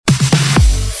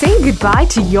Say goodbye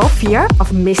to your fear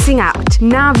of missing out.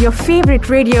 Now your favorite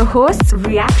radio hosts,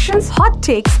 reactions, hot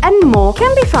takes and more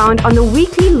can be found on the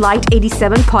weekly Light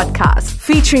 87 podcast,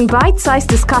 featuring bite-sized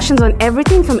discussions on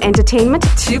everything from entertainment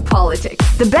to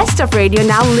politics. The best of radio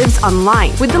now lives online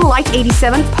with the Light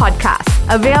 87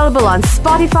 podcast, available on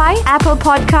Spotify, Apple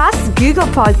Podcasts, Google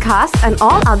Podcasts and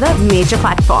all other major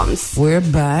platforms. We're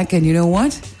back, and you know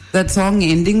what? That song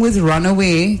ending with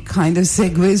Runaway kind of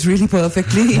segues really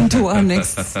perfectly into our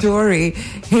next story.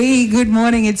 Hey, good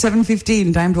morning. It's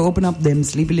 7:15. Time to open up them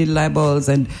sleepy little eyeballs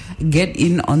and get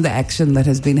in on the action that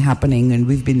has been happening. And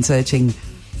we've been searching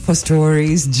for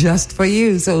stories just for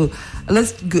you. So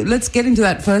let's get into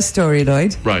that first story,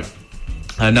 Lloyd. Right.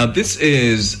 Now, this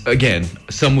is, again,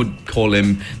 some would call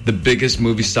him the biggest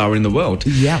movie star in the world.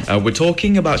 Yeah. We're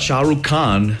talking about Shah Rukh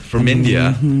Khan from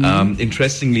India.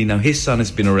 Interestingly, now his son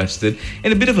has been arrested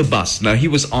in a bit of a bust. Now, he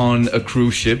was on a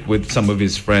cruise ship with some of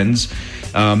his friends.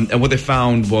 And what they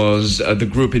found was the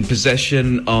group in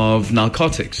possession of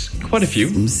narcotics. Quite a few.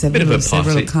 Bit of a party.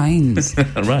 Several kinds.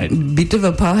 Right. Bit of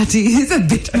a party is a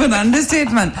bit of an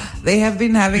understatement. They have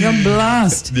been having a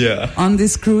blast on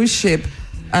this cruise ship.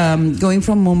 Going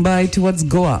from Mumbai towards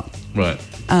Goa. Right.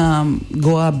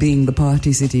 Goa being the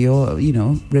party city, or,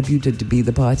 reputed to be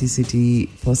the party city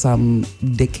for some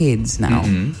decades now.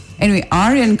 Anyway,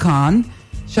 Aryan Khan,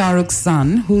 Shah Rukh's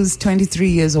son, who's 23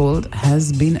 years old,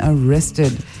 has been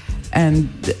arrested. And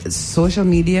social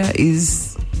media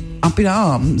is up in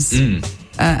arms.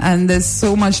 And there's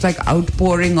so much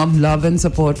outpouring of love and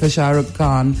support for Shah Rukh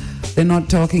Khan. They're not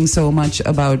talking so much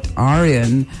about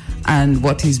Aryan and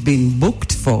what he's been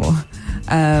booked for.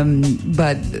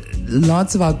 But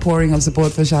lots of outpouring of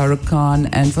support for Shah Rukh Khan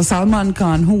and for Salman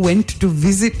Khan, who went to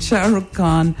visit Shah Rukh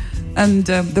Khan. And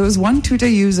there was one Twitter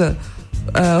user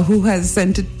who has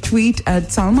sent a tweet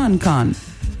at Salman Khan.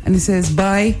 And he says,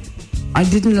 "Bye, I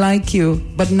didn't like you,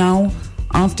 but now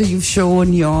after you've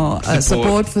shown your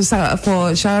support for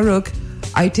Shah Rukh,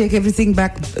 I take everything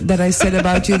back that I said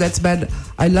about you. That's bad.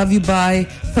 I love you, bye.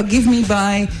 Forgive me,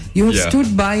 bye. You have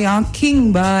stood by our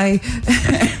king, bye."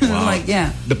 Wow.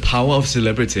 The power of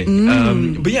celebrity.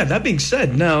 But that being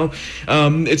said, now,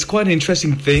 it's quite an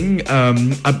interesting thing.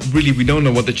 We don't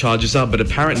know what the charges are, but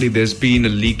apparently there's been a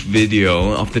leaked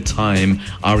video of the time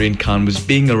Aryan Khan was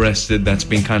being arrested that's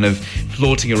been kind of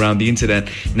floating around the internet.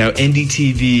 Now,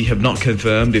 NDTV have not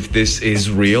confirmed if this is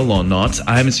real or not.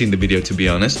 I haven't seen the video, to be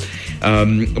honest.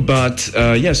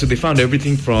 So they found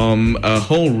everything from a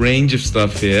whole range of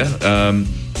stuff here.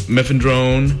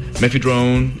 Mephedrone,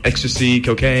 ecstasy,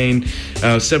 cocaine,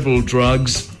 several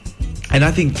drugs. And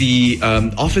I think the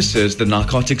officers, the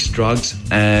narcotics, drugs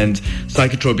and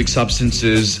psychotropic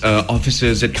substances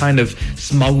officers had kind of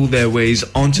smuggled their ways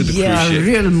onto the cruise ship.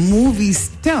 Yeah, real movie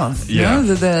stuff. Yeah.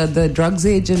 The drugs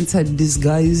agents had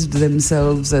disguised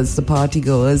themselves as the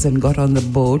partygoers and got on the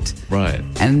boat. Right.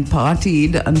 And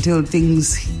partied until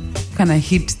things kind of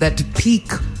hit that peak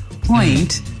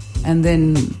point. And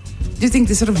then, do you think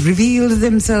they sort of revealed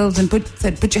themselves and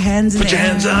said, "Put your hands in the air"? Put your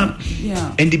hands up.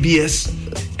 Yeah.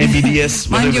 NBBS,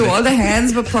 Mind you, all the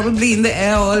hands were probably in the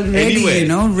air already,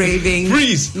 raving.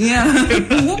 Freeze! Yeah.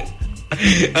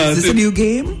 Is this a new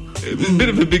game? A bit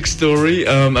of a big story.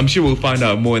 I'm sure we'll find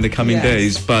out more in the coming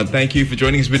days. But thank you for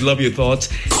joining us. We'd love your thoughts.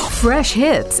 Fresh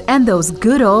hits and those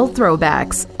good old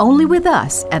throwbacks. Only with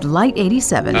us at Light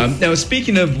 87. Now,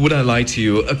 speaking of would I lie to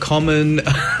you, a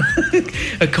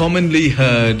commonly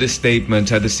heard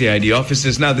statement at the CID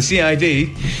offices. Now, the CID,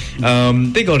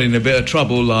 they got in a bit of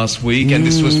trouble last week, and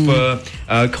this was for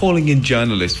calling in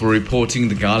journalists for reporting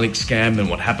the garlic scam and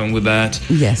what happened with that.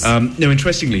 Yes. Now,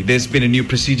 interestingly, there's been a new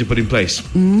procedure put in place.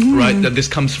 Right, this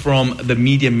comes from the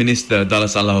Media Minister,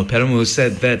 Dallas Allah Peram, who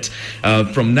said that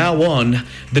from now on,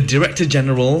 the Director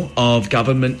General of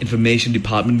Government Information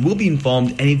Department will be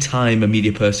informed anytime a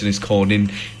media person is called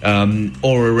in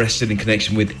or arrested in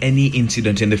connection with any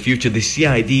incident in the future. The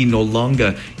CID no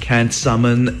longer can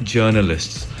summon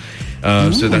journalists.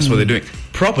 So that's what they're doing.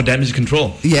 Proper damage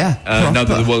control. Yeah. Now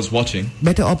that the world's watching.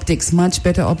 Better optics, much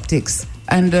better optics.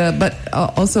 And but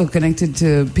also connected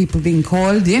to people being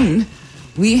called in,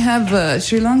 we have one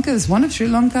of Sri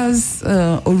Lanka's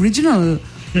original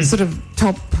sort of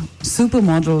top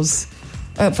supermodels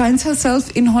finds herself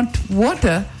in hot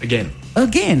water again.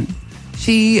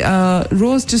 She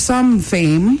rose to some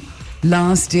fame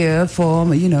last year for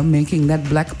making that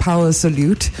Black Power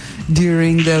salute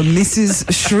during the Mrs.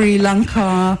 Sri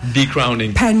Lanka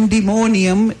decrowning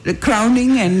pandemonium,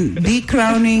 crowning and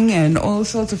decrowning and all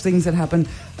sorts of things that happened.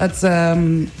 That's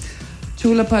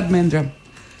Chula Padmendra.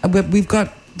 We've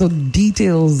got the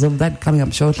details of that coming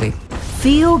up shortly.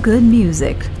 Feel good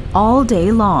music all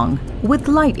day long with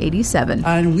Light 87.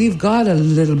 And we've got a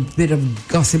little bit of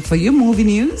gossip for you, movie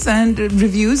news and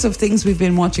reviews of things we've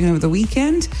been watching over the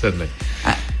weekend. Certainly.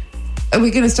 We're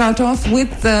going to start off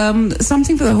with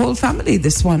something for the whole family,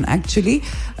 this one actually,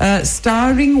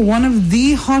 starring one of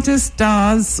the hottest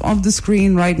stars of the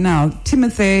screen right now,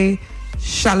 Timothée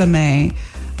Chalamet,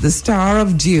 the star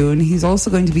of Dune. He's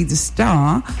also going to be the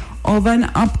star of an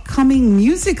upcoming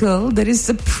musical that is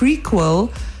the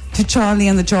prequel to Charlie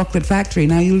and the Chocolate Factory.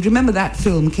 Now, you'll remember that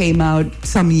film came out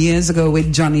some years ago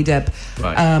with Johnny Depp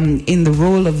in the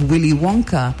role of Willy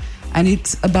Wonka. And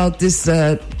it's about this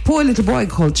poor little boy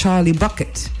called Charlie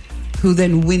Bucket, who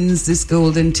then wins this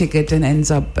golden ticket and ends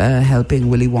up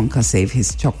helping Willy Wonka save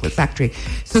his chocolate factory.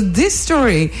 So this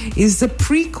story is the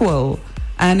prequel,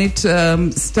 and it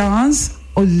stars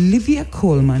Olivia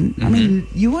Colman. I mean,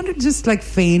 you want to just like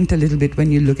faint a little bit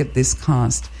when you look at this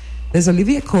cast. There's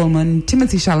Olivia Colman,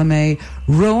 Timothée Chalamet,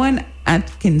 Rowan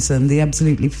Atkinson, the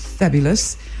absolutely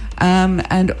fabulous.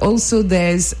 And also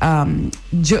there's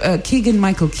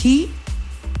Keegan-Michael Key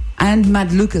and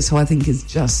Matt Lucas, who I think is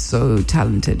just so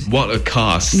talented. What a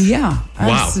cast. Yeah,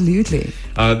 absolutely.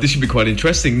 Wow. This should be quite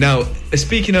interesting. Now,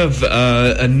 speaking of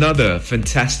another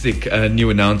fantastic new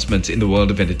announcement in the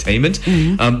world of entertainment,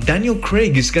 Daniel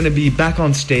Craig is going to be back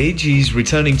on stage. He's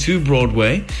returning to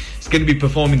Broadway. He's going to be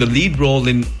performing the lead role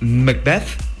in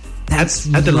Macbeth. At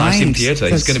the Lyceum Theatre.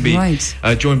 He's going to be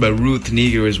joined by Ruth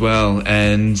Negga as well.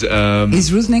 And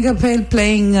is Ruth Negga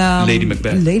playing Lady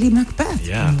Macbeth? Lady Macbeth.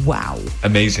 Yeah. Wow.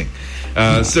 Amazing.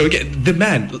 So again, the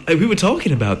man, we were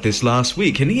talking about this last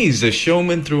week, and he's a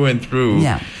showman through and through.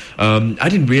 Yeah. I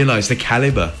didn't realize the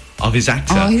caliber of his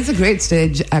actor. Oh, he's a great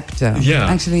stage actor. Yeah.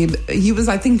 Actually, he was,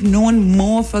 I think, known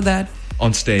more for that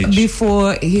on stage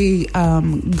before he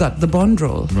got the Bond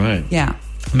role. Right. Yeah.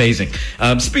 Amazing.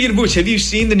 Speaking of which, have you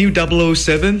seen the new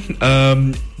 007?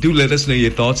 Do let us know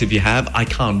your thoughts if you have. I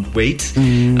can't wait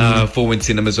for when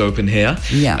cinemas open here.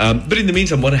 Yeah. But in the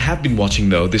meantime, what I have been watching,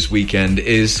 though, this weekend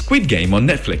is Squid Game on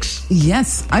Netflix.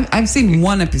 Yes. I've seen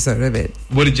one episode of it.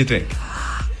 What did you think?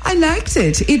 I liked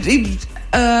it.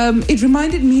 It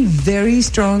reminded me very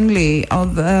strongly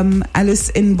of Alice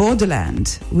in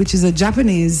Borderland, which is a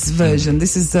Japanese version.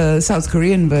 This is the South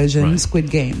Korean version, Squid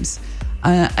Games.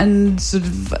 And sort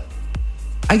of,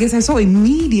 I guess I saw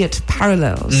immediate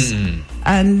parallels.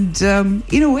 And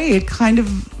in a way, it kind of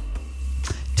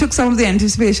took some of the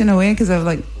anticipation away, because I was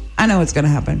like, I know what's going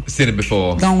to happen. Seen it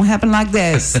before. Gonna happen like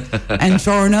this. And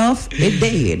sure enough, it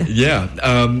did. Yeah.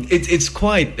 It's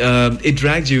quite, it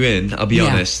drags you in, I'll be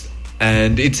honest.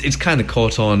 And it's kind of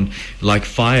caught on like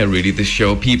fire, really, this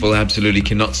show. People absolutely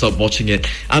cannot stop watching it.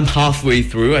 I'm halfway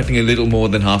through, I think a little more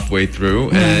than halfway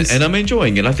through, and I'm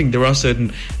enjoying it. I think there are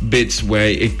certain bits where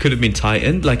it could have been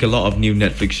tightened, like a lot of new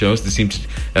Netflix shows. They seem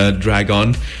to drag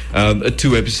on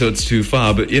 2 episodes too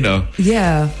far, but you know.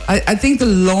 Yeah, I think the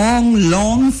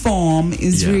long form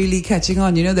is really catching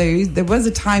on. You know, there was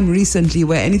a time recently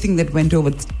where anything that went over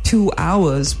 2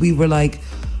 hours, we were like,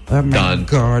 oh my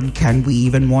God, can we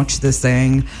even watch this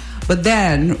thing? But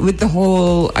then with the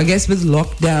whole, I guess with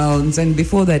lockdowns, and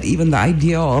before that, even the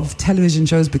idea of television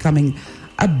shows becoming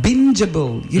a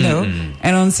bingeable, you know,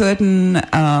 and on certain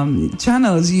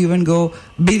channels you even go,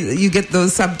 you get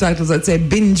those subtitles that say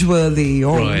binge-worthy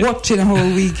or watch in a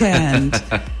whole weekend.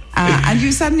 And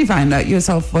you suddenly find out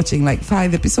yourself watching like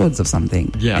 5 episodes of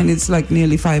something. Yeah. And it's like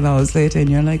nearly 5 hours later and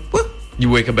you're like, whoop. You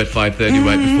wake up at 5:30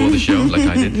 right before the show, like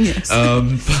I did. Yes.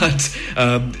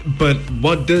 But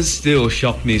what does still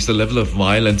shock me is the level of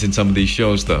violence in some of these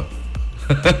shows, though.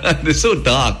 They're so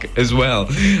dark as well.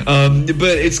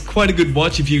 But it's quite a good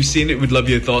watch. If you've seen it, we'd love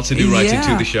your thoughts, and do write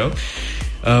into the show.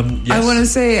 Yes. I want to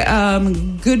say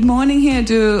good morning here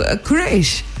to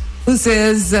Kuresh, who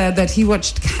says that he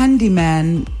watched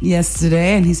Candyman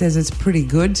yesterday, and he says it's pretty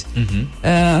good.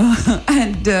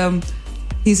 And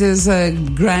he says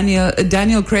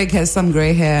Daniel Craig has some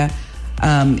grey hair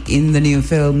in the new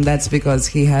film. That's because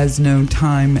he has no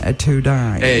time to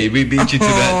die. Hey, we beat you to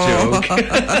that joke.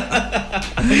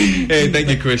 Hey, thank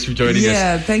you, Chris, for joining us.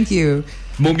 Yeah, thank you.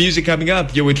 More music coming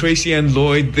up. You're with Tracy and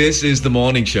Lloyd. This is The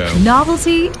Morning Show.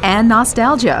 Novelty and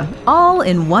nostalgia, all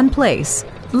in one place.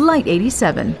 Light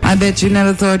 87. I bet you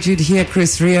never thought you'd hear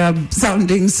Chris Rea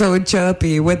sounding so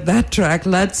chirpy with that track,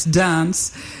 Let's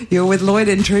Dance. You're with Lloyd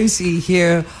and Tracy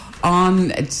here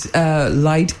on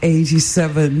Light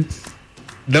 87.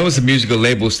 That was a musical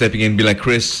label stepping in and be like,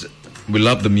 Chris, we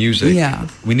love the music. Yeah.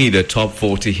 We need a top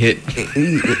 40 hit.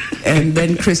 And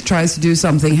then Chris tries to do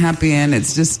something happy and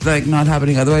it's just like not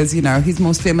happening. Otherwise, you know, his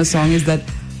most famous song is that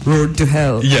Road to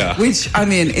Hell. Yeah. Which, I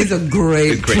mean, is a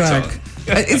great track. Song.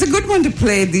 It's a good one to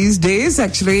play these days,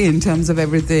 actually, in terms of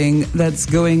everything that's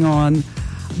going on.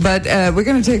 But we're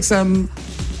going to take some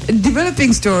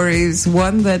developing stories,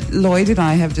 one that Lloyd and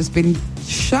I have just been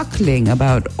chuckling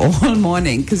about all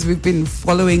morning because we've been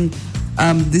following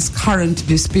this current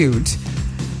dispute.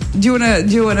 Do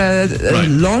you wanna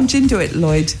launch into it,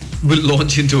 Lloyd? We'll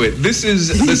launch into it. This is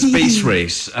the space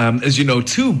race. As you know,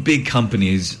 two big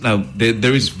companies. Now,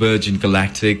 there is Virgin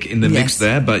Galactic in the mix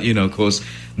there, but, of course,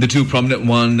 the two prominent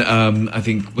one, I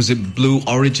think, was it Blue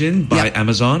Origin by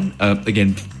Amazon?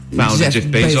 Again, founder Jeff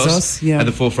Bezos at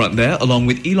the forefront there, along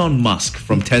with Elon Musk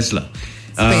from Tesla.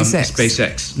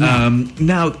 SpaceX.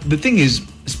 Now, the thing is,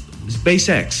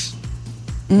 SpaceX,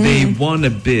 they won a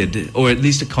bid, or at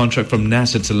least a contract from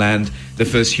NASA to land the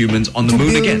first humans on the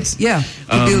moon again. Yeah,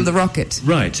 to build the rocket.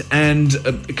 Right, and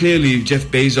clearly Jeff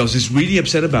Bezos is really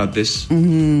upset about this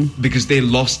because they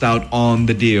lost out on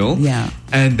the deal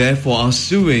and therefore are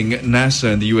suing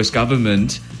NASA and the US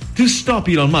government to stop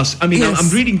Elon Musk. I mean, I'm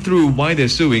reading through why they're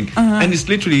suing, and it's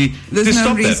literally There's to no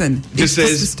stop reason. them. It's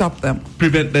just to stop them.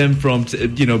 Prevent them from,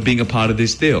 being a part of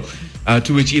this deal.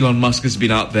 To which Elon Musk has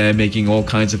been out there making all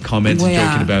kinds of comments and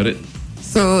joking about it.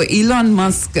 So Elon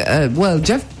Musk,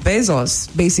 Jeff Bezos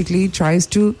basically tries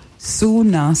to sue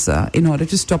NASA in order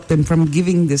to stop them from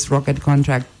giving this rocket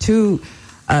contract to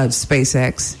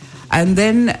SpaceX. And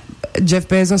then Jeff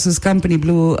Bezos' company,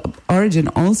 Blue Origin,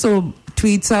 also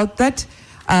tweets out that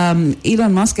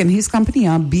Elon Musk and his company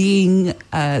are being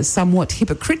somewhat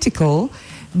hypocritical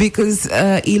because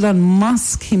Elon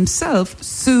Musk himself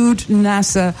sued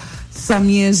NASA some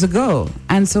years ago.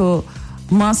 And so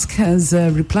Musk has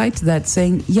replied to that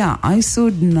saying, I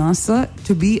sued NASA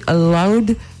to be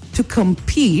allowed to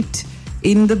compete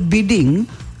in the bidding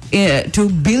to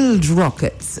build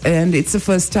rockets. And it's the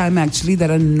first time actually that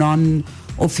a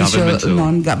non-official,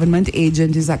 non-government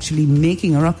agent is actually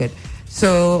making a rocket.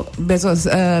 So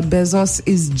Bezos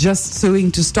is just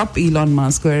suing to stop Elon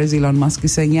Musk, whereas Elon Musk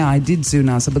is saying, I did sue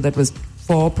NASA, but that was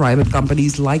for private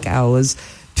companies like ours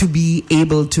to be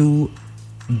able to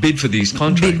bid for these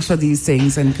contracts, bid for these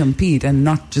things and compete, and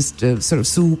not just sort of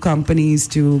sue companies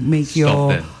to make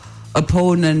your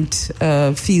opponent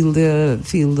feel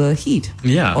the heat,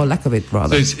 or lack of it,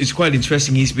 rather. So it's quite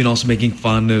interesting. He's been also making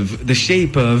fun of the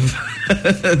shape of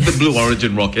the Blue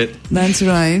Origin rocket. That's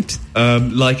right.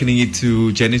 Likening it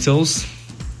to genitals.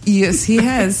 Yes, he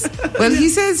has. Well, he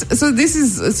says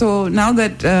so. Now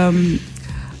that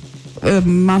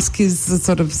Musk is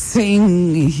sort of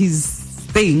saying his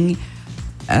thing,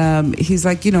 he's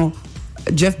like,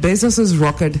 Jeff Bezos'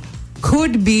 rocket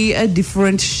could be a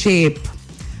different shape.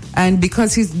 And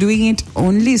because he's doing it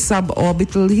only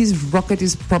suborbital, his rocket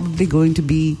is probably going to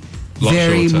be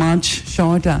very much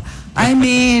shorter. I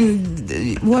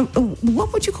mean,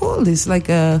 what would you call this? Like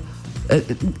a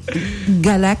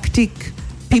galactic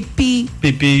pee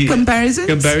comparison?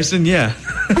 Comparison, yeah.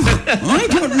 I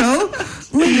don't know.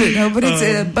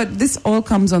 But this all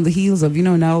comes on the heels of,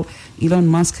 now Elon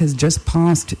Musk has just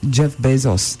passed Jeff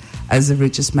Bezos as the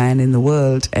richest man in the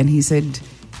world, and he said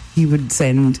he would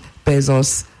send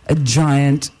Bezos a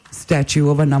giant statue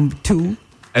of a number 2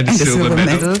 and a silver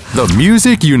medal. The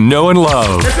music you know and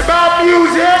love. It's about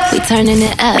music. We're turning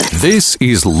it up. This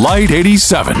is Light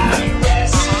 87.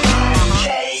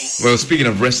 Well, speaking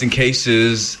of resting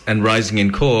cases and rising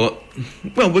in court,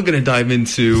 we're going to dive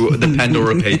into the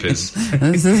Pandora Papers.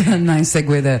 This is a nice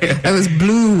segue there. I was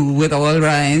blue with all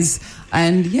rise.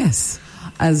 And yes,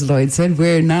 as Lloyd said,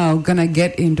 we're now going to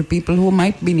get into people who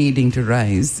might be needing to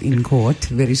rise in court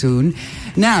very soon.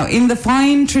 Now, in the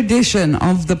fine tradition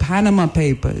of the Panama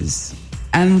Papers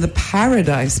and the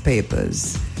Paradise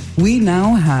Papers, we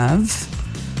now have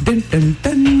the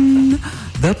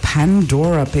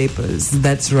Pandora Papers.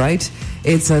 That's right.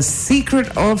 It's a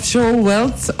secret offshore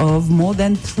wealth of more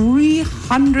than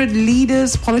 300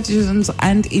 leaders, politicians,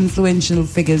 and influential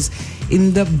figures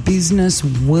in the business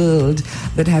world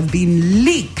that have been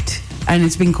leaked. And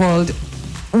it's been called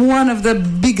one of the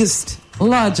biggest,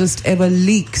 largest ever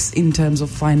leaks in terms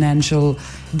of financial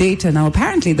data. Now,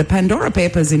 apparently, the Pandora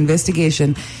Papers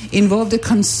investigation involved a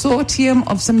consortium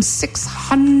of some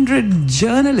 600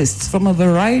 journalists from a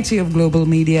variety of global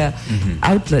media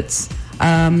outlets.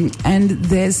 And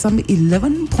there's some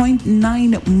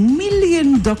 11.9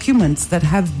 million documents that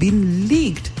have been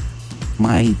leaked.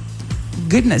 My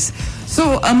goodness.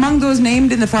 So among those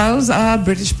named in the files are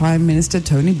British Prime Minister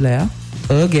Tony Blair,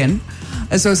 again,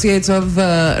 associates of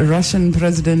Russian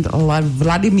President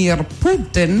Vladimir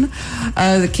Putin,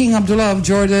 the King Abdullah of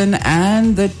Jordan,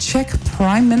 and the Czech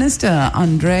Prime Minister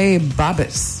Andrej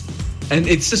Babis. And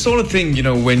it's the sort of thing,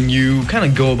 when you kind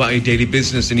of go about your daily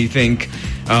business and you think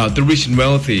the rich and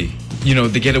wealthy,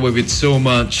 they get away with so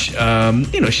much,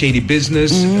 shady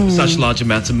business, such large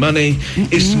amounts of money.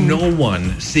 Is no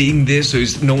one seeing this, or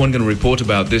is no one going to report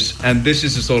about this? And this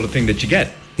is the sort of thing that you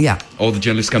get. Yeah. All the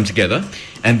journalists come together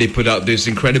and they put out this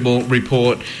incredible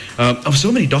report of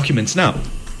so many documents. Now,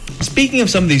 speaking of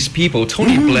some of these people,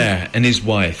 Tony Blair and his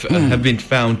wife have been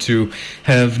found to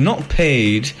have not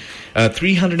paid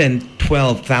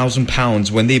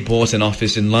 £312,000 when they bought an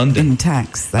office in London. In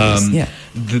tax, that is, yeah.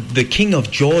 The King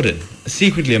of Jordan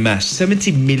secretly amassed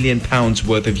 £70 million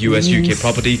worth of US-UK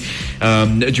property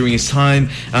during his time.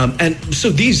 And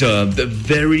so these are the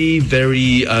very,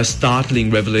 very startling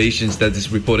revelations that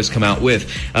this report has come out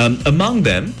with. Among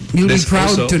them... You'll be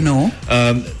proud also, to know.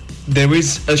 There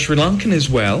is a Sri Lankan as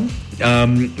well.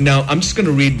 Now, I'm just going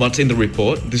to read what's in the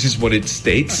report. This is what it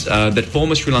states, that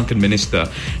former Sri Lankan minister,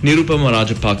 Nirupama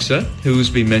Rajapaksa, who's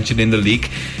been mentioned in the leak,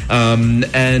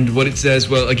 and what it says,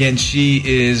 well, again, she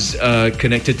is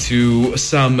connected to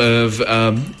some of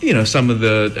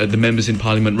the members in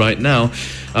Parliament right now.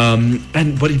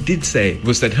 And what it did say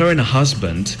was that her and her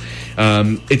husband,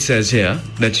 it says here,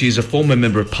 that she is a former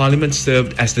member of Parliament,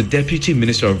 served as the Deputy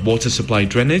Minister of Water Supply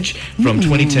Drainage from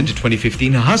 2010 to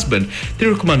 2015. Her husband,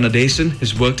 Thirukumar Nadesan,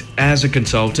 has worked as a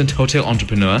consultant, hotel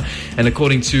entrepreneur, and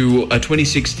according to a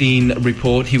 2016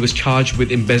 report, he was charged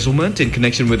with embezzlement in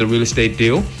connection with a real estate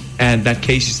deal, and that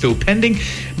case is still pending.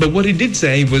 But what he did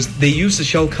say was they used the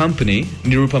shell company,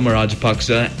 Nirupama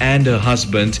Rajapaksa, and her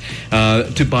husband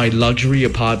to buy luxury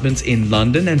apartments in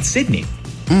London and Sydney.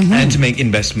 And to make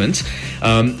investments.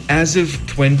 As of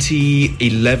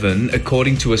 2011,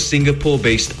 according to a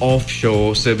Singapore-based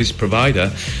offshore service provider,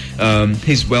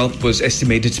 his wealth was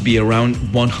estimated to be around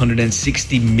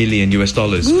 $160 million US.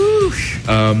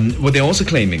 What they're also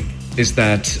claiming is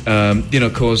that,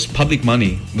 of course, public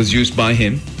money was used by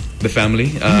him, the family,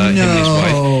 him and his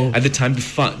wife, at the time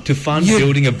to fund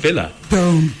building a villa.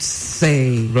 Don't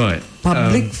say. Right.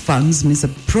 Public funds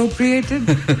misappropriated?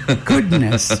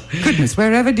 Goodness.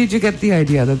 Wherever did you get the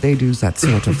idea that they do that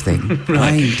sort of thing?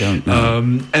 Right. I don't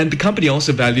know. And the company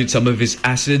also valued some of his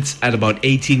assets at about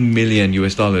 $18 million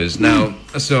US. Now,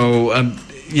 so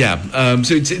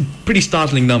it's pretty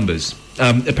startling numbers.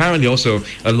 Apparently also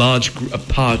a large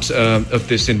part of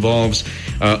this involves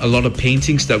a lot of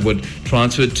paintings that would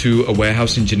transfer to a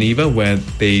warehouse in Geneva where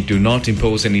they do not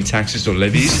impose any taxes or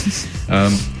levies.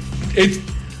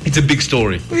 It's a big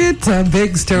story. It's a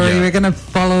big story. Yeah. We're going to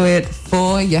follow it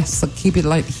so keep it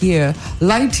light here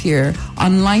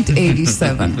on Light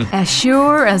 87. As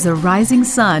sure as a rising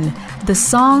sun, the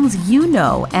songs you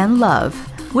know and love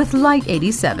with Light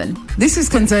 87. This is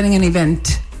concerning an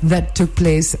event that took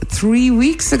place 3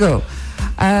 weeks ago.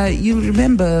 You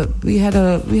remember we had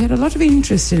a lot of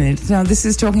interest in it. Now this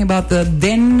is talking about the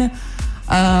then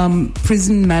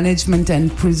Prison Management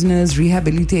and Prisoners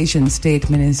Rehabilitation State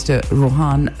Minister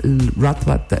Lohan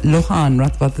Ratwath,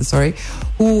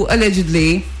 who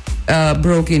allegedly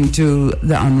broke into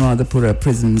the Anuradhapura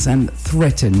prisons and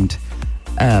threatened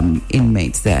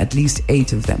inmates there, at least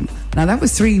 8 of them. Now that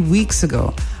was 3 weeks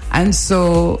ago, and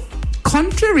so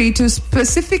contrary to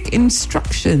specific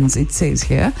instructions, it says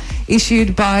here,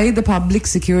 issued by the Public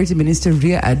Security Minister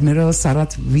Rear Admiral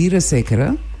Sarath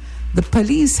Veerasekara, the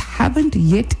police haven't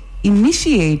yet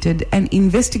initiated an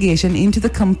investigation into the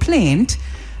complaint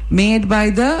made by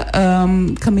the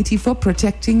Committee for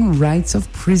Protecting Rights of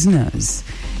Prisoners.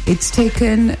 It's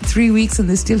taken 3 weeks and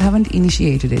they still haven't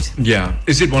initiated it. Yeah.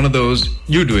 Is it one of those,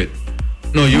 you do it?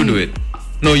 No, you do it.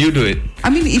 No, you do it. I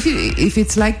mean, if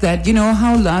it's like that, you know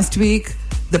how last week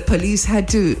the police had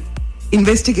to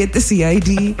investigate the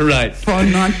CID right. for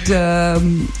not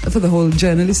for the whole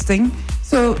journalist thing.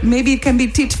 So maybe it can be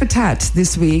tit for tat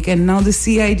this week, and now the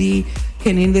CID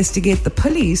can investigate the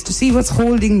police to see what's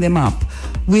holding them up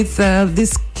with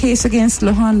this case against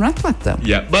Lohan Ratwath.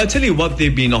 Yeah, but I'll tell you what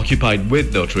they've been occupied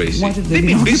with, though, Tracy. What have they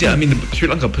been busy. occupied? I mean, the Sri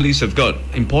Lanka police have got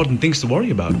important things to worry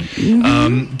about.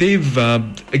 They've,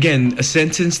 again,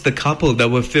 sentenced the couple that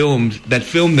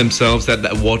filmed themselves at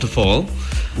that waterfall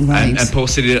and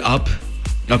posted it up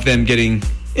of them getting...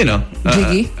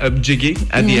 jiggy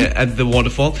at the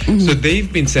waterfall. So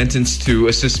they've been sentenced to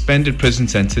a suspended prison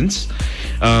sentence,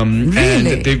 really?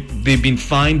 And they've been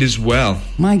fined as well.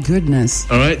 My goodness!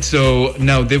 All right, so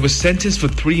now they were sentenced for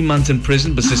 3 months in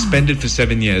prison, but suspended for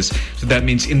 7 years. So that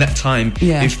means in that time,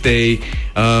 if they,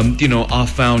 are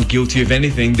found guilty of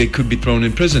anything, they could be thrown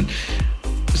in prison.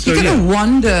 So, you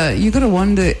gotta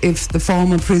wonder if the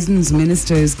former prisons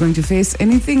minister is going to face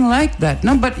anything like that.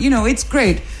 No, but it's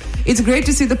great. It's great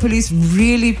to see the police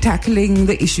really tackling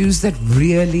the issues that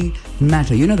really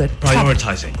matter. You know that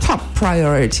Prioritizing. top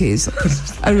priorities.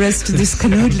 Arrest this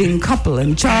canoodling couple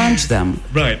and charge them.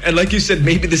 Right. And like you said,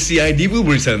 maybe the CID will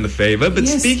return the favor. But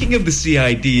Yes. speaking of the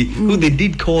CID, who they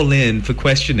did call in for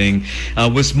questioning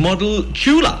was model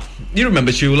Chula. You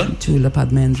remember Chula? Chula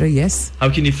Padmendra, yes. How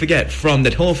can you forget? From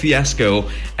that whole fiasco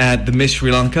at the Miss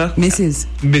Sri Lanka. Mrs.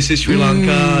 Sri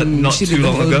Lanka, not she too did the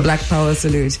long whole ago. Black Power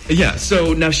salute. Yeah,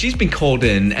 so now she's been called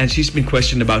in and she's been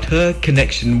questioned about her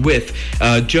connection with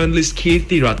journalist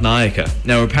Kirti Ratnayaka.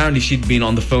 Now, apparently she'd been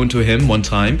on the phone to him one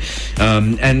time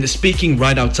and speaking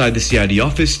right outside the CID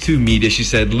office to media, she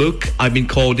said, "Look, I've been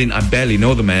called in. I barely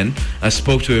know the man. I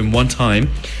spoke to him one time."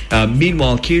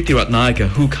 Meanwhile, Kirti Ratnayaka,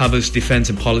 who covers defense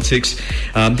and politics,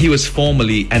 he was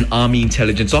formerly an army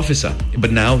intelligence officer,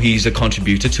 but now he's a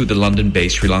contributor to the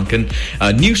London-based Sri Lankan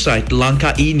news site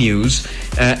Lanka E-News,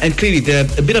 and clearly they're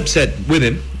a bit upset with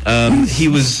him. He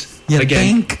was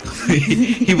again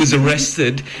he was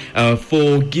arrested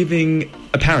for giving,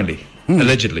 apparently,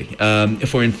 allegedly,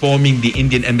 for informing the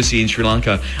Indian embassy in Sri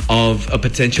Lanka of a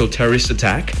potential terrorist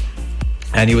attack.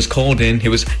 And he was called in. He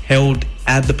was held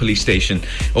at the police station,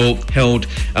 or held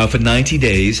for 90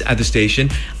 days at the station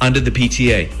under the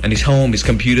PTA. And his home, his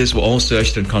computers were all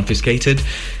searched and confiscated.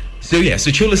 So yeah,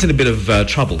 so Chula's in a bit of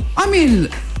trouble. I mean,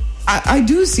 I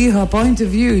do see her point of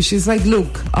view. She's like,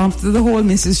 look, after the whole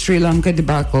Mrs. Sri Lanka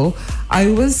debacle,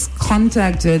 I was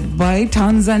contacted by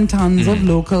tons and tons of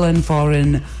local and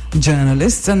foreign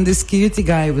journalists, and this Kirti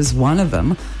guy was one of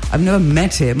them. I've never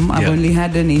met him. I've only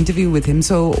had an interview with him.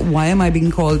 So why am I being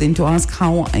called in to ask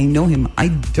how I know him? I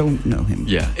don't know him.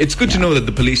 Yeah, it's good to know that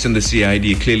the police and the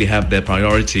CID clearly have their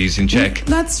priorities in check.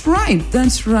 That's right.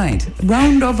 That's right.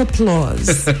 Round of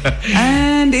applause.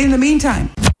 And in the meantime,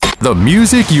 The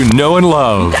music you know and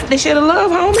love. Got this shit of love,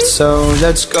 homie. So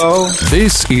let's go.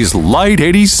 This is Light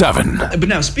 87. But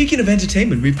now, speaking of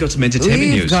entertainment, we've got some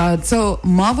entertainment news. So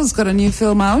Marvel's got a new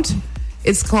film out.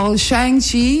 It's called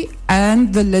Shang-Chi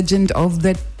and the Legend of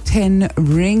the 10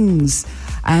 Rings.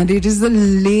 And it is the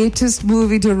latest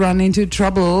movie to run into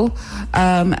trouble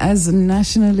as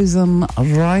nationalism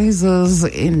rises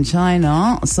in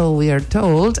China, so we are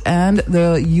told, and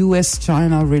the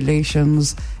US-China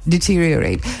relations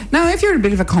deteriorate. Now, if you're a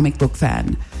bit of a comic book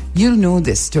fan, you'll know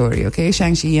this story, okay?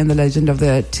 Shang-Chi and the Legend of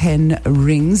the 10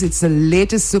 Rings. It's the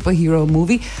latest superhero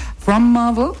movie from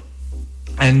Marvel.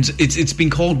 And it's been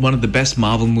called one of the best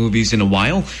Marvel movies in a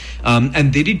while.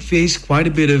 And they did face quite a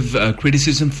bit of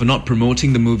criticism for not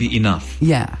promoting the movie enough.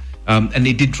 Yeah. And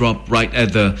it did drop right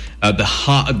at the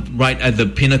heart, right at the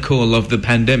pinnacle of the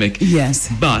pandemic.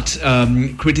 Yes. But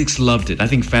critics loved it. I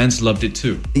think fans loved it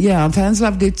too. Yeah, fans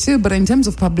loved it too. But in terms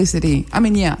of publicity, I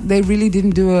mean, yeah, they really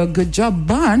didn't do a good job.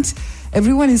 But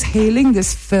everyone is hailing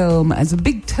this film as a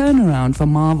big turnaround for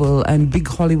Marvel and big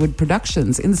Hollywood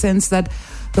productions, in the sense that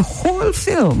the whole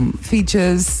film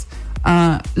features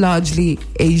largely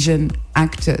Asian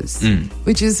actors,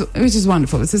 which is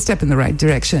wonderful. It's a step in the right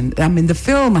direction. I mean, the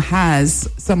film has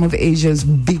some of Asia's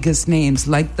biggest names,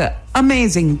 like the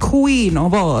amazing queen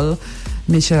of all,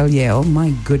 Michelle Yeoh.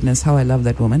 My goodness, how I love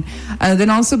that woman. Then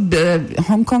also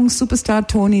Hong Kong superstar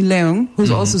Tony Leung,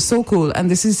 who's also so cool. And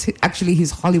this is actually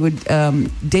his Hollywood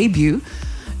debut.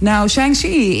 Now, Shang-Chi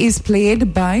is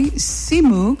played by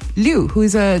Simu Liu, who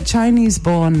is a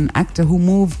Chinese-born actor who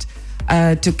moved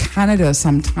to Canada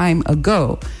some time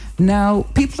ago. Now,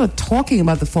 people are talking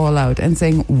about the fallout and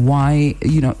saying why,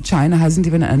 China hasn't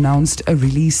even announced a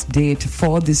release date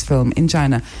for this film in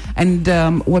China.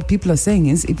 And what people are saying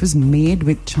is it was made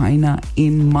with China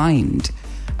in mind,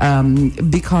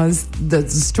 because the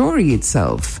story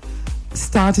itself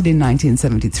started in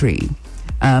 1973.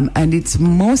 And it's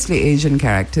mostly Asian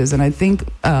characters, and I think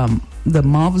the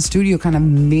Marvel studio kind of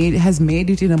has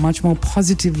made it in a much more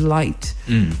positive light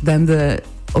than the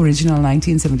original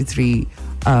 1973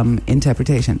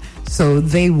 interpretation. So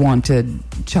they wanted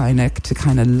China to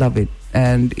kind of love it,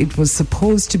 and it was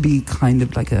supposed to be kind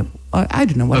of like a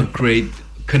great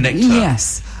connector.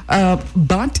 Yes.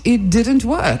 But it didn't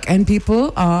work, and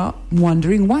people are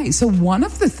wondering why. So one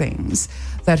of the things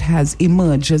that has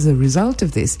emerged as a result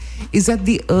of this is that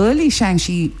the early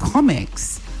Shang-Chi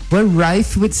comics were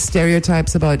rife with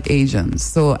stereotypes about Asians.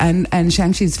 So, and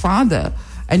Shang-Chi's father,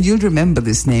 and you'll remember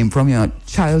this name from your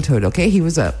childhood, okay? He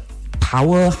was a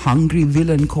power-hungry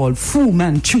villain called Fu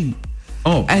Manchu.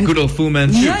 Oh, and good old Fu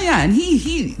Manchu. Yeah, and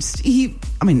he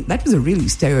I mean, that was a really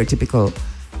stereotypical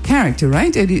character,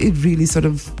 right? It really sort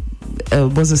of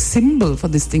was a symbol for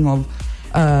this thing of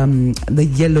the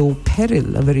yellow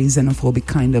peril, a very xenophobic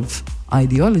kind of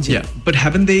ideology. Yeah, but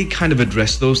haven't they kind of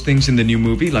addressed those things in the new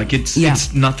movie? Like it's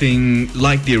nothing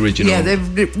like the original. Yeah,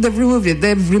 they've removed it.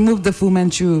 They've removed the Fu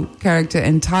Manchu character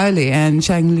entirely, and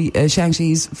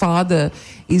Shang-Chi's father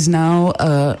is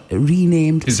now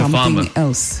renamed something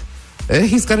else.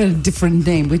 He's got a different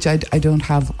name, which I don't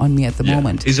have on me at the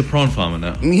moment. He's a prawn farmer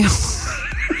now. Yeah.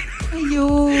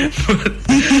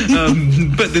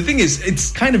 But the thing is,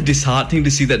 it's kind of disheartening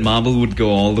to see that Marvel would go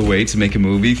all the way to make a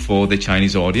movie for the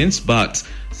Chinese audience, but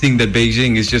seeing that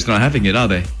Beijing is just not having it, are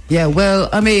they? Yeah, well,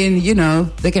 I mean,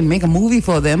 they can make a movie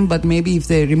for them, but maybe if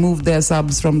they remove their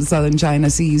subs from the southern China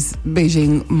Seas,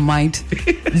 Beijing might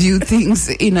view things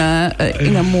in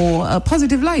a more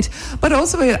positive light. But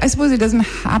also, I suppose it doesn't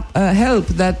help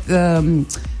that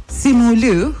Simu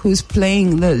Liu, who's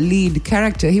playing the lead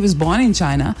character, he was born in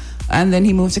China and then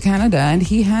he moved to Canada, and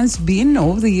he has been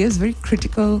over the years very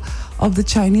critical of the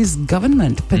Chinese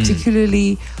government,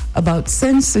 particularly about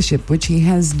censorship, which he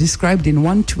has described in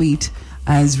one tweet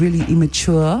as really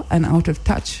immature and out of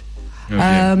touch.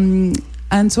 Okay.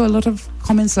 And so a lot of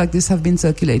comments like this have been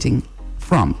circulating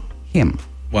from him.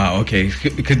 Wow, okay.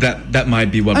 Could that might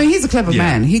be what... I mean, he's a clever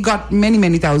man. He got many,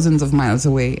 many thousands of miles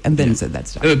away and then said that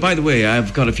stuff. By the way,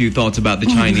 I've got a few thoughts about the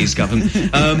Chinese government.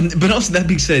 But also, that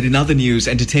being said, in other news,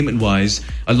 entertainment-wise,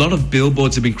 a lot of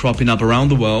billboards have been cropping up around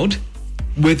the world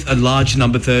with a large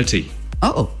number 30.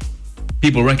 Oh.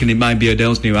 People reckon it might be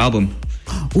Adele's new album.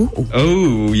 Ooh.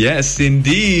 Oh, yes,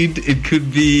 indeed. It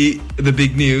could be the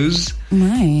big news.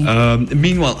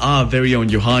 Meanwhile, our very own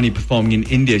Yohani performing in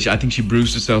India. I think she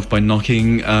bruised herself by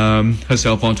knocking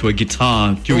herself onto a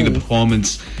guitar during the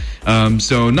performance.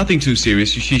 So nothing too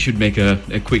serious. She should make a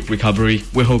quick recovery.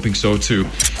 We're hoping so too.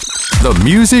 The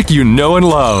music you know and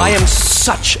love. I am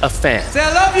such a fan. Say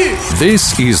I love you.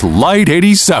 This is Light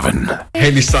 87.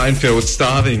 Haley Steinfeld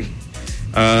starving.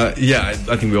 I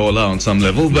think we all are on some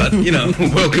level, but,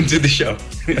 welcome to the show.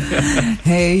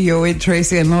 Hey, you're with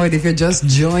Tracy and Lloyd. If you're just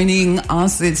joining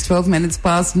us, it's 12 minutes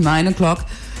past 9 o'clock.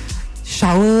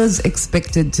 Showers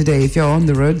expected today. If you're on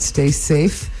the road, stay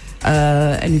safe.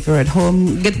 And if you're at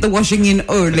home, get the washing in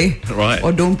early. Right.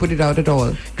 Or don't put it out at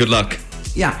all. Good luck.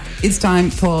 Yeah, it's time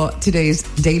for today's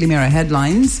Daily Mirror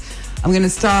headlines. I'm going to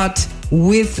start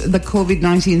with the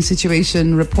COVID-19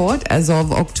 situation report as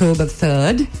of October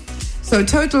 3rd. So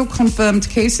total confirmed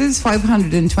cases,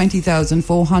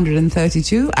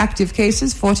 520,432. Active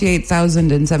cases,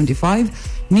 48,075.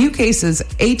 New cases,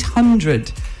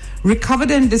 800.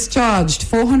 Recovered and discharged,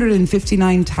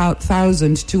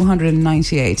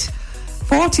 459,298.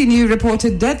 40 new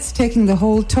reported deaths, taking the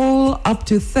whole toll up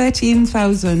to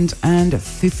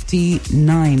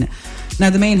 13,059. Now,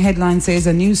 the main headline says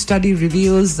a new study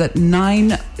reveals that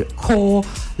 9 core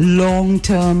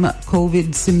long-term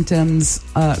COVID symptoms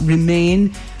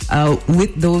remain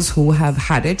with those who have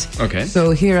had it. Okay.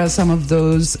 So here are some of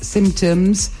those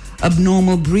symptoms: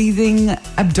 abnormal breathing,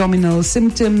 abdominal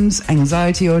symptoms,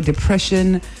 anxiety or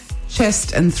depression,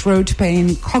 chest and throat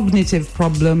pain, cognitive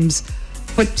problems,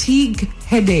 fatigue,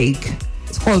 headache.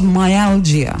 It's called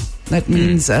myalgia. That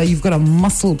means you've got a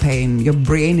muscle pain. Your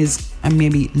brain is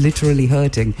maybe literally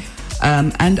hurting,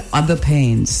 and other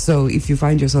pains. So if you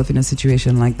find yourself in a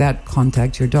situation like that,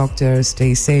 contact your doctor,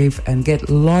 stay safe, and get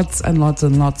lots and lots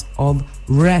and lots of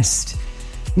rest.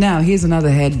 Now, here's another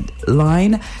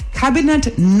headline.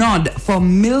 Cabinet nod for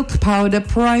milk powder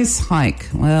price hike.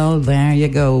 Well, there you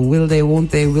go. Will they,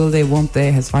 won't they, will they, won't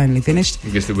they has finally finished. I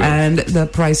guess they will. And the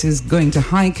price is going to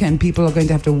hike, and people are going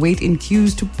to have to wait in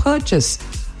queues to purchase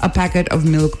a packet of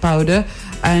milk powder.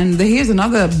 And here's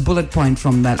another bullet point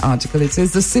from that article. It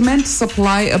says the cement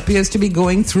supply appears to be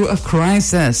going through a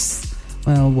crisis.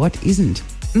 Well, what isn't?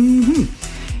 In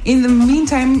the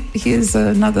meantime, here's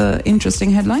another interesting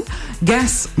headline.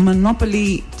 Gas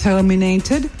monopoly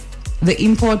terminated. The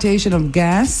importation of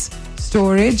gas,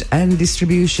 storage and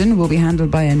distribution will be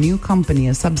handled by a new company,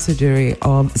 a subsidiary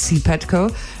of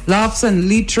CPETCO. Laughs and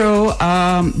Litro,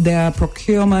 their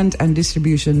procurement and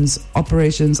distributions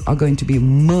operations are going to be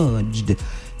merged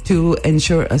to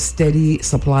ensure a steady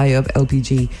supply of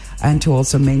LPG and to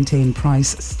also maintain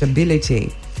price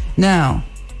stability. Now,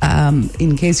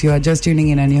 in case you are just tuning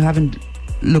in and you haven't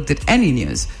looked at any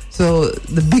news, so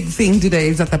the big thing today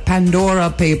is that the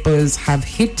Pandora Papers have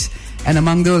hit, and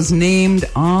among those named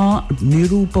are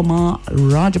Nirupama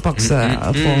Rajapaksa,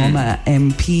 a former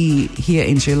MP here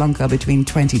in Sri Lanka between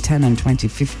 2010 and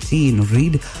 2015.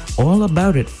 Read all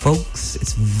about it, folks.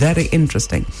 It's very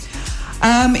interesting.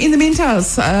 In the meantime,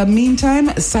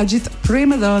 Sajith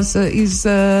Premadas is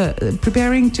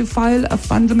preparing to file a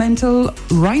fundamental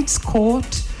rights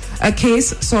court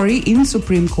in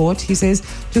Supreme Court, he says,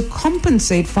 to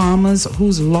compensate farmers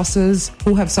who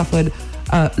have suffered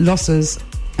losses.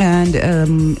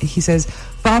 And he says,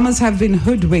 farmers have been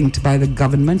hoodwinked by the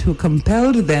government, who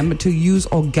compelled them to use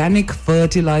organic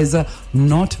fertilizer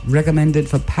not recommended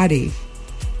for paddy.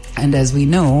 And as we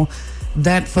know,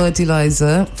 that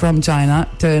fertilizer from China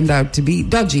turned out to be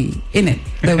dodgy in it.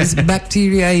 There was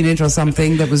bacteria in it or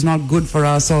something that was not good for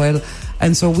our soil.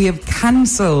 And so we have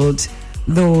cancelled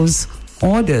those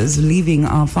orders, leaving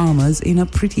our farmers in a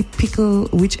pretty pickle,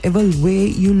 whichever way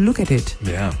you look at it.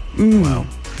 Yeah. Wow.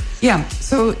 Yeah.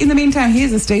 So in the meantime,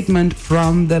 here's a statement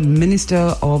from the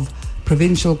Minister of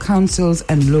Provincial Councils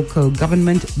and Local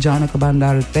Government, Janaka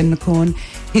Bandara Tennakon.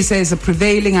 He says the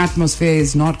prevailing atmosphere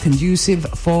is not conducive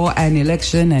for an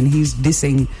election, and he's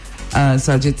dissing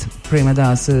Sajith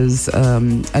Premadas's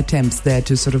attempts there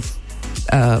to sort of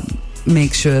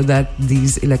make sure that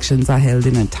these elections are held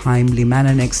in a timely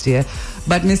manner next year.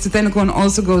 But Mr. Tennakon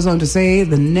also goes on to say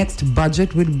the next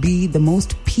budget will be the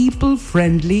most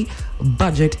people-friendly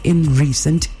budget in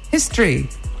recent history.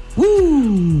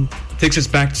 Woo! Takes us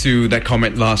back to that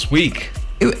comment last week.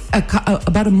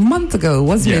 About a month ago,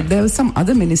 wasn't Yeah. it? There was some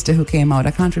other minister who came out.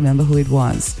 I can't remember who it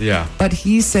was. Yeah. But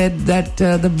he said that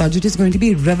the budget is going to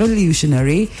be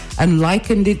revolutionary and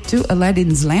likened it to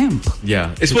Aladdin's lamp.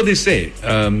 Yeah, it's what they say.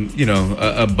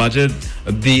 A budget,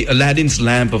 the Aladdin's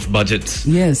lamp of budget.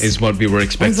 Yes. Is what we were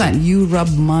What's that? expecting. You rub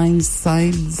my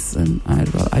sides and I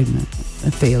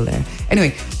fail there.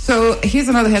 Anyway, so here's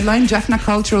another headline. Jaffna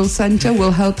Cultural Centre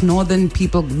will help northern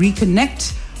people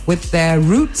reconnect with their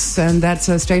roots, and that's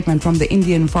a statement from the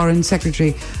Indian Foreign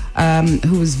Secretary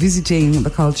who was visiting the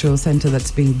cultural centre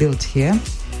that's being built here.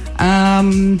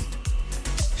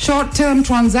 Short-term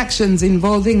transactions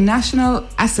involving national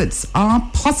assets are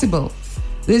possible.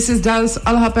 This is Dallas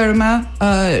Alhaperma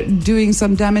doing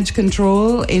some damage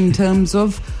control in terms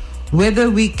of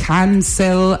whether we can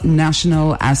sell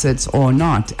national assets or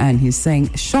not. And he's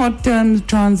saying short-term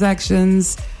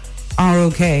transactions are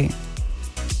okay.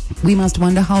 We must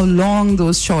wonder how long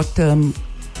those short-term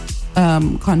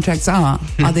contracts are.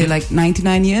 Are they like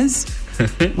 99 years?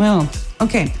 Well,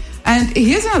 okay. And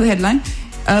here's another headline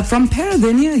from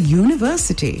Peradeniya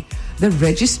University. The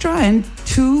registrar and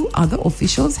 2 other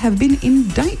officials have been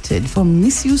indicted for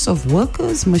misuse of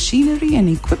workers, machinery and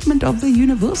equipment of the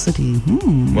university.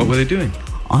 What were they doing?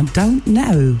 I don't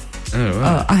know. Oh,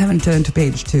 wow. I haven't turned to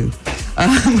page 2.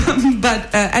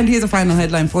 And here's a final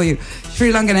headline for you.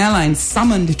 Sri Lankan Airlines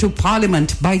summoned to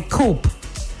Parliament by COPE.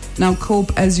 Now,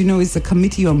 COPE, as you know, is the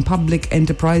Committee on Public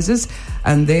Enterprises,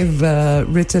 and they've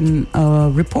written a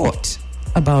report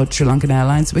about Sri Lankan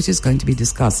Airlines, which is going to be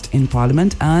discussed in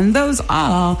Parliament. And those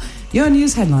are your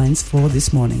news headlines for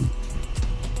this morning.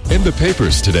 In the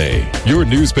papers today, your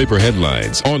newspaper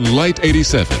headlines on Light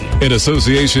 87 in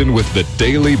association with the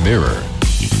Daily Mirror.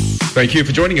 Thank you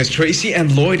for joining us. Tracy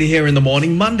and Lloyd here in the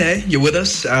morning. Monday, you're with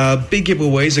us. Big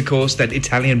giveaways, of course, that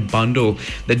Italian bundle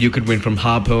that you could win from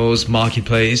Harpo's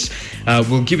Marketplace.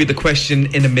 We'll give you the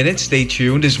question in a minute. Stay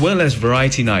tuned, as well as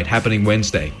Variety Night happening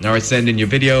Wednesday. All right, send in your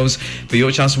videos for your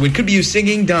chance to win. Could be you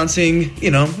singing, dancing,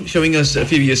 showing us a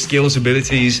few of your skills,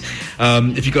 abilities.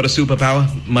 If you've got a superpower,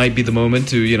 might be the moment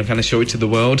to, kind of show it to the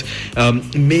world.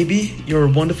 Maybe you're a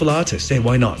wonderful artist. Hey,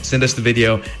 why not? Send us the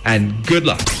video and good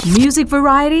luck. Music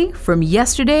variety from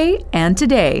yesterday and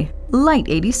today. Light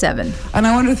 87. And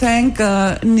I want to thank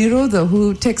Nirodha,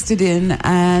 who texted in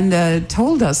and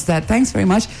told us that. Thanks very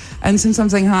much. And since I'm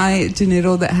saying hi to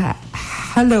Nirodha,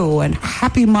 hello and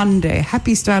happy Monday.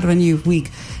 Happy start of a new week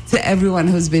to everyone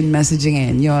who's been messaging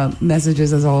in. Your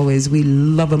messages, as always, we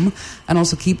love them. And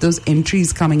also keep those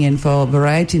entries coming in for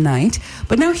Variety Night.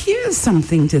 But now here's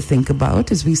something to think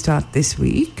about as we start this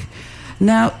week.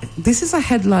 Now, this is a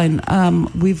headline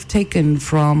we've taken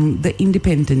from the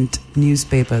Independent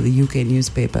newspaper, the UK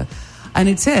newspaper. And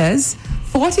it says,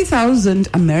 40,000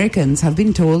 Americans have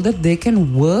been told that they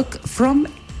can work from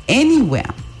anywhere.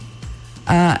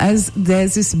 As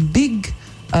there's this big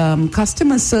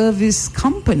customer service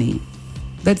company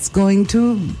that's going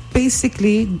to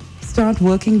basically start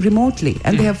working remotely.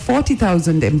 And they have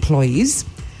 40,000 employees.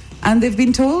 And they've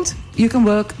been told you can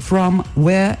work from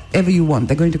wherever you want.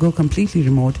 They're going to go completely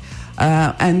remote.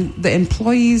 And the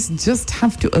employees just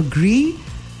have to agree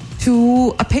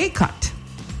to a pay cut.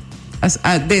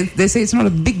 They say it's not a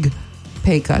big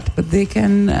pay cut, but they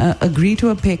can agree to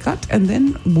a pay cut and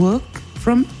then work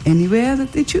from anywhere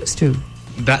that they choose to.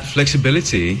 That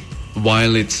flexibility,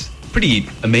 while it's pretty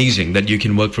amazing that you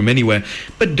can work from anywhere,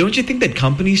 but don't you think that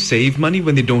companies save money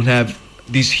when they don't have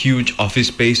these huge office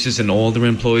spaces and all their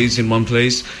employees in one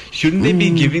place? Shouldn't they be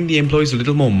giving the employees a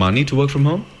little more money to work from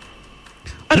home?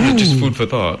 I don't know, just food for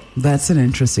thought. That's an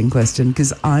interesting question,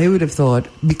 because I would have thought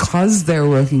because they're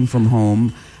working from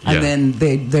home and then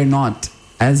they're not,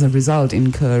 as a result,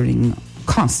 incurring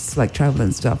costs like travel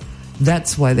and stuff,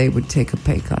 that's why they would take a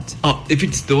pay cut. Oh, if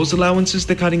it's those allowances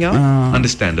they're cutting out,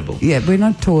 understandable. Yeah, we're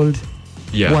not told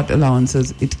what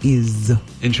allowances it is.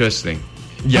 Interesting.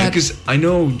 Yeah, because I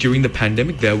know during the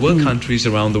pandemic there were countries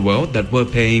around the world that were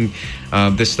paying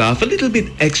the staff a little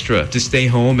bit extra to stay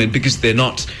home, and because they're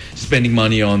not spending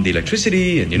money on the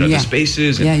electricity and the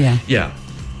spaces. And,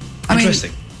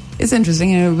 Interesting. It's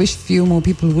interesting, and I wish few more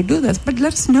people would do that. But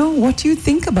let us know what you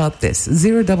think about this.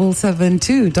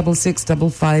 0772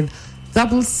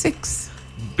 665566.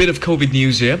 Bit of COVID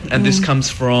news here, and this comes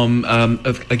from,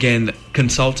 again,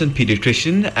 consultant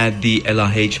pediatrician at the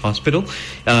LRH hospital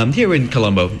here in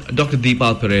Colombo, Dr.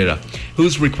 Deepal Pereira,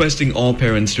 who's requesting all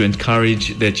parents to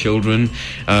encourage their children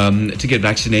to get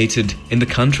vaccinated in the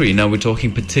country. Now, we're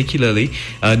talking particularly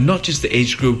not just the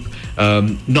age group,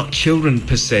 not children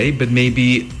per se, but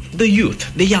maybe the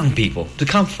youth, the young people, to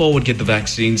come forward, get the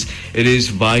vaccines. It is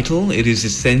vital, it is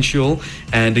essential,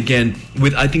 and again,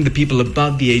 with I think the people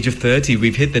above the age of 30,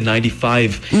 we've hit the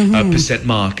 95%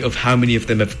 mark of how many of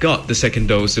them have got the second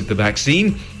dose of the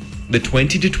vaccine. The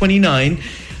 20 to 29,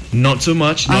 not so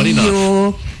much, not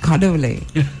enough. Kadole.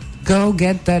 Go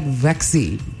get that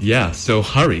vaccine. Yeah, so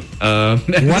hurry. What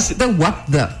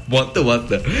the?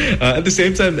 At the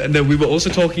same time, we were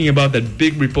also talking about that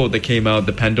big report that came out,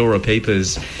 the Pandora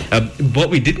Papers.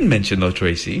 What we didn't mention, though,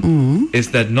 Tracy,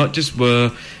 is that not just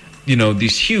were,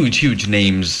 these huge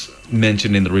names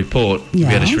mentioned in the report. Yes.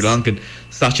 We had a Sri Lankan,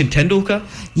 Sachin Tendulkar.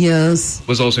 Yes.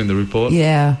 Was also in the report.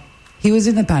 Yeah. He was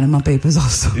in the Panama Papers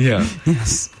also. Yeah.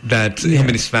 Yes. That him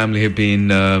and his family have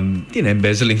been,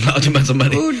 embezzling large amounts of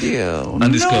money. Oh, dear.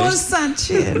 Undisclosed. No,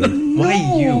 Sachin. Why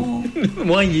no. you?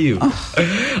 Why you?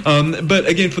 But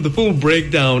again, for the full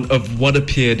breakdown of what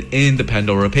appeared in the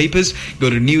Pandora Papers,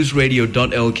 go to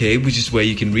newsradio.lk, which is where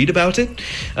you can read about it.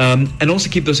 And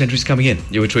also keep those entries coming in.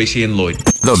 You're with Tracy and Lloyd.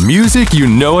 The music you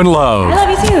know and love. I love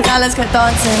you too. Now let's get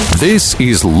dancing. This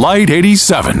is Light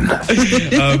 87.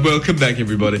 Welcome back,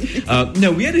 everybody.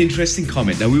 Now, we had an interesting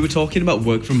comment. Now, we were talking about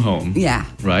work from home. Yeah.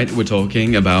 Right? We're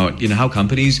talking about, how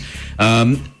companies...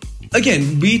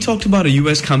 again, we talked about a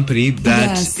US company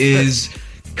that is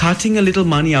cutting a little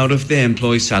money out of their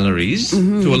employees' salaries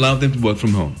to allow them to work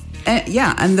from home.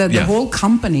 And the whole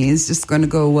company is just going to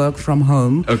go work from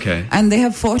home. Okay. And they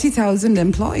have 40,000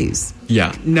 employees.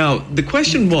 Yeah. Now, the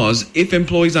question was, if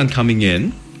employees aren't coming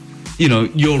in,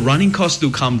 your running costs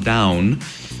do come down,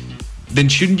 then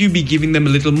shouldn't you be giving them a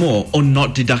little more or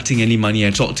not deducting any money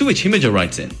at all? To which Himaja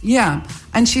writes in. Yeah.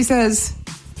 And she says,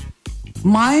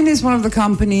 mine is one of the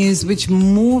companies which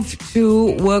moved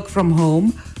to work from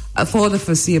home for the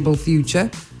foreseeable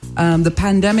future. The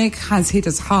pandemic has hit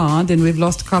us hard and we've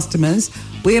lost customers.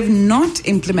 We have not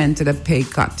implemented a pay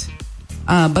cut.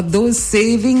 But those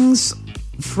savings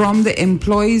from the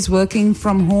employees working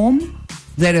from home,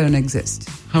 they don't exist.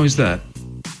 How is that?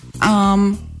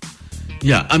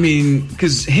 Yeah, I mean,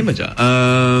 because Himaja,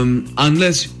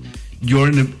 unless you're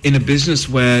in a business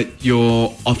where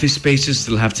your office spaces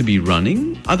still have to be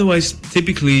running, otherwise,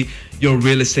 typically, your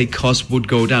real estate costs would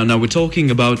go down. Now, we're talking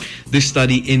about this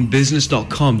study in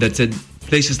business.com that said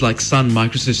places like Sun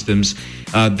Microsystems,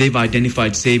 they've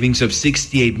identified savings of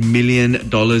 $68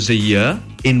 million a year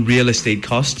in real estate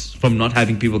costs from not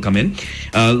having people come in.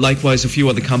 Likewise, a few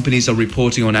other companies are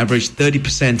reporting on average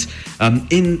 30%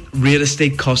 in real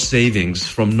estate cost savings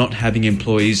from not having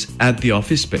employees at the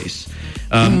office space.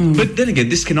 But then again,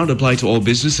 this cannot apply to all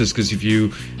businesses, because if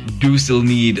you do still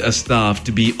need a staff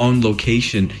to be on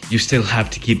location, you still have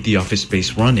to keep the office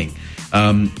space running.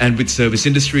 And with service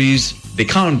industries, they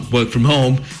can't work from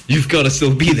home. You've got to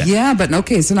still be there. Yeah, but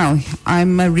okay, so now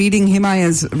I'm reading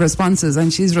Himaya's responses,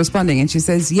 and she's responding, and she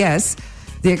says, yes,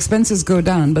 the expenses go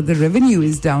down, but the revenue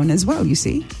is down as well, you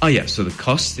see. Oh, yeah, so the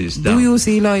cost is down. Do you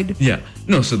see, Lloyd? Yeah.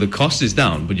 No, so the cost is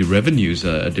down, but your revenues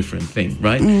are a different thing,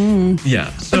 right? Yeah.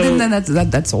 So, but then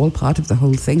that's all part of the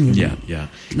whole thing. Yeah.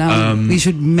 Now, we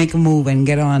should make a move and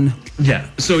get on. Yeah.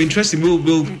 So interesting.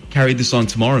 We'll carry this on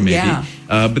tomorrow, maybe. Yeah.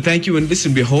 But thank you. And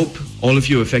listen, we hope all of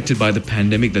you are affected by the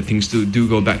pandemic, that things do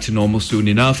go back to normal soon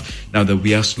enough, now that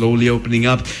we are slowly opening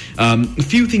up. A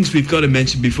few things we've got to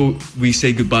mention before we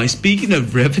say goodbye. Speaking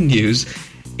of revenues,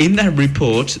 in that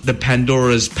report, the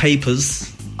Pandora's Papers...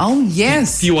 Oh,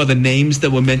 yes. A few other names that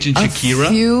were mentioned, Shakira. A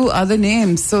few other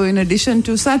names. So in addition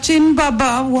to Sachin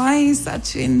Baba, why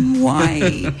Sachin?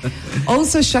 Why?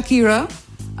 Also Shakira,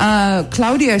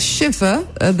 Claudia Schiffer,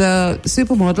 the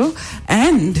supermodel,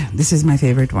 and this is my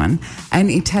favorite one, an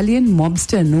Italian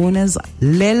mobster known as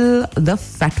Lel the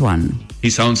Fat One. He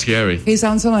sounds scary. He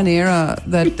sounds from an era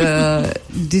that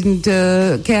didn't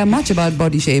care much about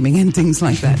body shaming and things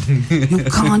like that. You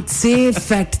can't say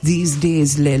fat these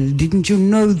days, Lel. Didn't you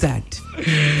know that?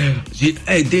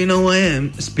 Hey, do you know who I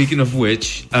am? Speaking of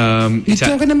which... you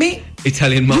talking to me?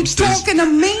 Italian mobsters. You talking to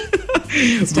me?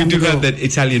 We do have that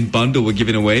Italian bundle we're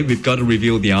giving away. We've got to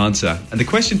reveal the answer. And the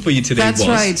question for you today was...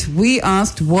 That's right. We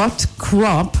asked what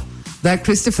crop that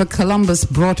Christopher Columbus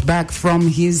brought back from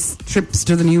his trips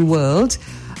to the New World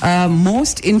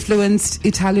most influenced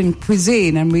Italian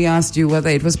cuisine. And we asked you whether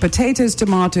it was potatoes,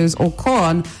 tomatoes, or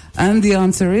corn. And the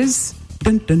answer is...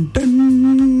 Dun, dun,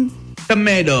 dun.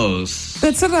 Tomatoes.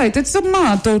 That's right. It's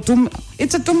tomato.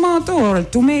 It's a tomato or a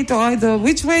tomato. Either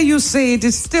which way you say it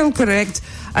is still correct.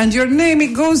 And your name,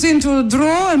 it goes into a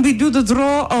draw, and we do the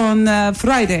draw on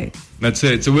Friday. That's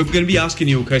it. So we're going to be asking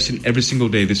you a question every single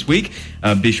day this week.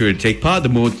 Be sure to take part. The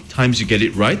more times you get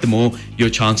it right, the more your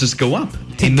chances go up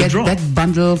in the draw. That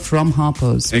bundle from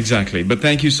Harpo's. Exactly. But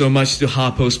thank you so much to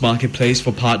Harpo's Marketplace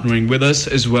for partnering with us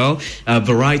as well.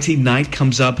 Variety Night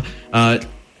comes up on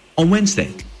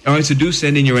Wednesday. All right, so do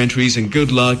send in your entries and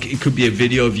good luck. It could be a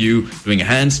video of you doing a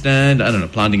handstand, I don't know,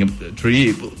 planting a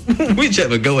tree,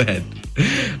 whichever, go ahead.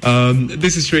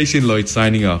 This is Tracy and Lloyd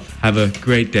signing off. Have a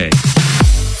great day.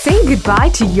 Say goodbye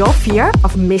to your fear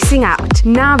of missing out.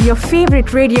 Now your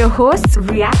favorite radio hosts,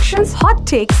 reactions, hot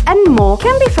takes, and more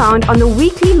can be found on the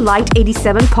weekly Light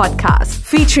 87 podcast,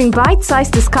 featuring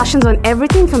bite-sized discussions on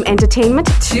everything from entertainment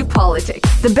to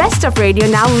politics. The best of radio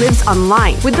now lives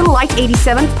online with the Light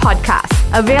 87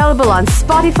 podcast, available on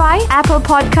Spotify, Apple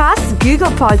Podcasts,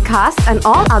 Google Podcasts, and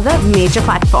all other major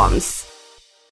platforms.